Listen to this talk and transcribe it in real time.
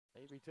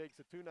Navy takes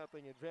a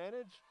 2-0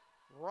 advantage.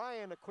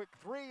 Ryan a quick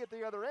three at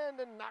the other end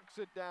and knocks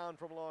it down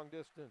from long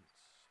distance.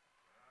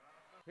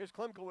 Here's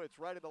Klimkowitz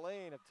right of the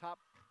lane, a top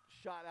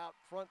shot out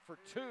front for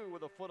two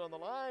with a foot on the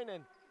line,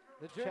 and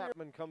the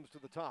Chapman comes to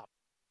the top.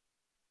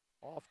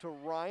 Off to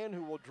Ryan,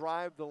 who will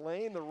drive the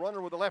lane, the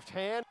runner with the left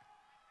hand.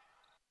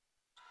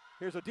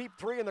 Here's a deep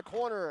three in the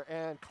corner,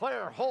 and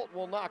Claire Holt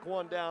will knock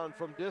one down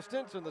from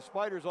distance, and the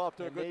Spiders off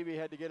to a good. Navy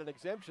had to get an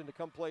exemption to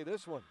come play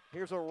this one.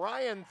 Here's a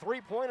Ryan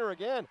three-pointer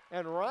again,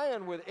 and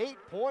Ryan with 8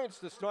 points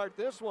to start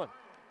this one.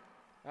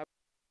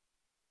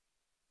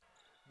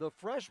 The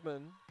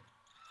freshman,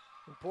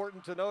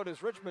 important to note,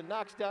 as Richmond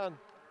knocks down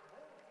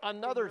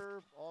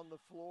another on the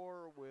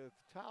floor with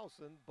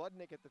Towson.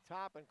 Budnick at the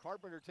top, and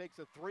Carpenter takes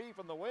a three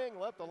from the wing,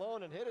 left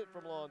alone and hit it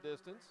from long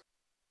distance.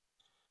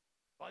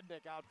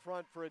 Budnick out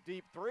front for a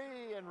deep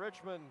three, and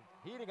Richmond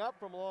heating up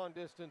from long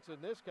distance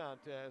in this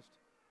contest.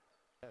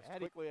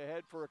 Quickly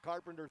ahead for a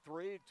Carpenter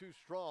three, too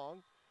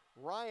strong.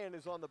 Ryan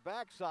is on the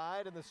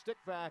backside, and the stick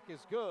back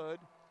is good.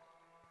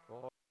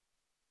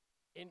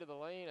 Into the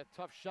lane, a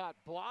tough shot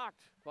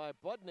blocked by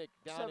Budnick.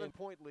 Down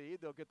 7-point lead,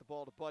 they'll get the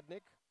ball to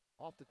Budnick.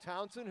 Off to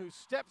Townsend, who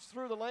steps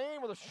through the lane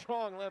with a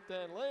strong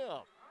left-hand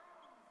layup.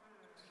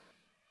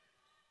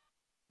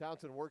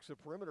 Townsend works the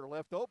perimeter,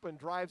 left open,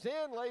 drives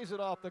in, lays it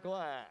off the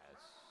glass.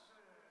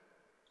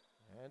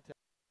 And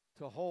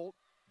to Holt,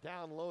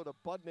 down low to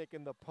Budnick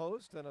in the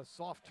post, and a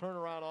soft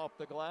turnaround off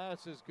the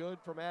glass is good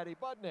from Addie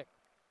Budnick.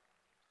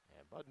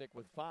 And Budnick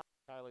with 5.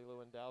 Kylie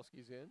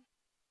Lewandowski's in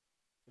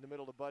the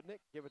middle to Budnick.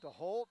 Give it to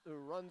Holt, who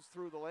runs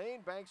through the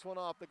lane, banks one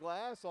off the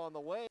glass on the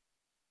way.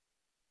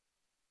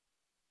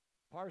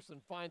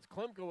 Parson finds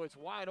Klimkowitz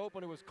wide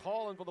open, who was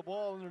calling for the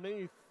ball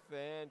underneath,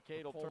 and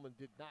Kate Coleman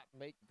did not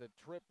make the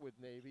trip with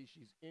Navy.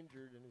 She's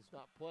injured and is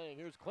not playing.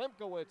 Here's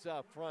Klimkowitz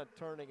out front,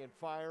 turning and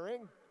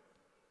firing.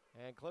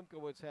 And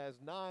Klimkowitz has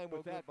 9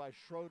 with that by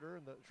Schrader,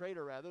 and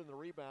the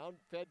rebound.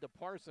 Fed to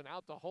Parson,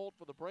 out to Holt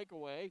for the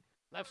breakaway.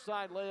 Left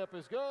side layup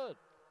is good.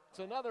 It's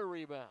another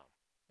rebound.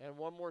 And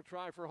one more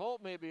try for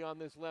Holt maybe on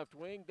this left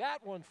wing.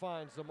 That one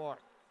finds the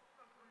mark.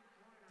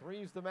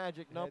 Three's the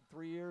magic number.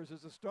 3 years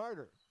as a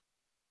starter.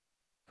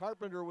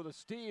 Carpenter with a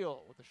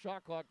steal with the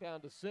shot clock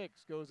down to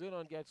 6. Goes in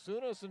on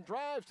Gatsunas and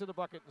drives to the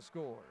bucket and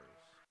scores.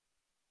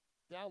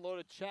 Down low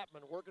to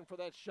Chapman, working for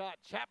that shot.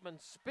 Chapman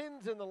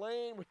spins in the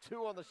lane with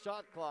 2 on the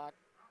shot clock.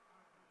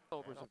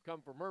 Overs have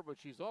come from her, but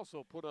she's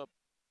also put up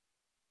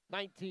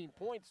 19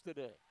 points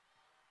today.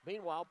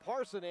 Meanwhile,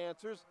 Parson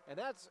answers, and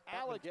that's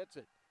Alec gets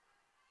it.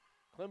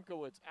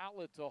 Klimkowitz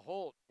outlet to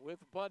Holt with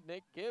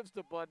Budnick, gives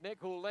to Budnick,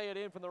 who will lay it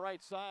in from the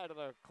right side on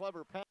a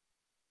clever pass.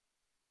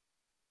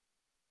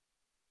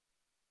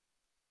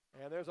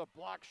 And there's a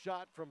block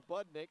shot from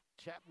Budnick.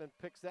 Chapman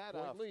picks that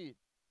up. Lead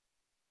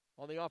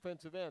on the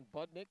offensive end.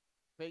 Budnick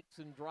fakes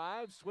and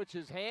drives,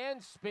 switches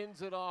hands,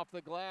 spins it off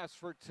the glass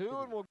for 2,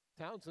 and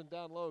Townsend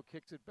down low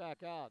kicks it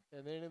back out.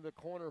 And then in the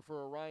corner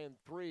for a Ryan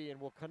 3,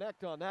 and we'll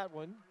connect on that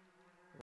one.